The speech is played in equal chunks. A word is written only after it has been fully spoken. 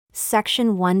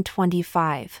Section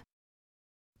 125.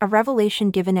 A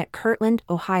revelation given at Kirtland,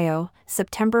 Ohio,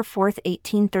 September 4,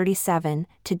 1837,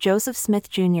 to Joseph Smith,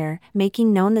 Jr.,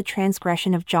 making known the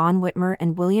transgression of John Whitmer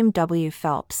and William W.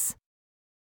 Phelps.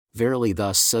 Verily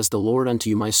thus says the Lord unto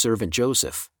you, my servant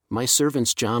Joseph, my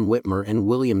servants John Whitmer and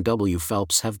William W.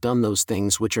 Phelps have done those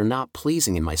things which are not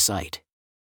pleasing in my sight.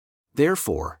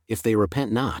 Therefore, if they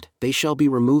repent not, they shall be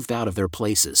removed out of their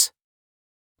places.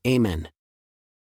 Amen.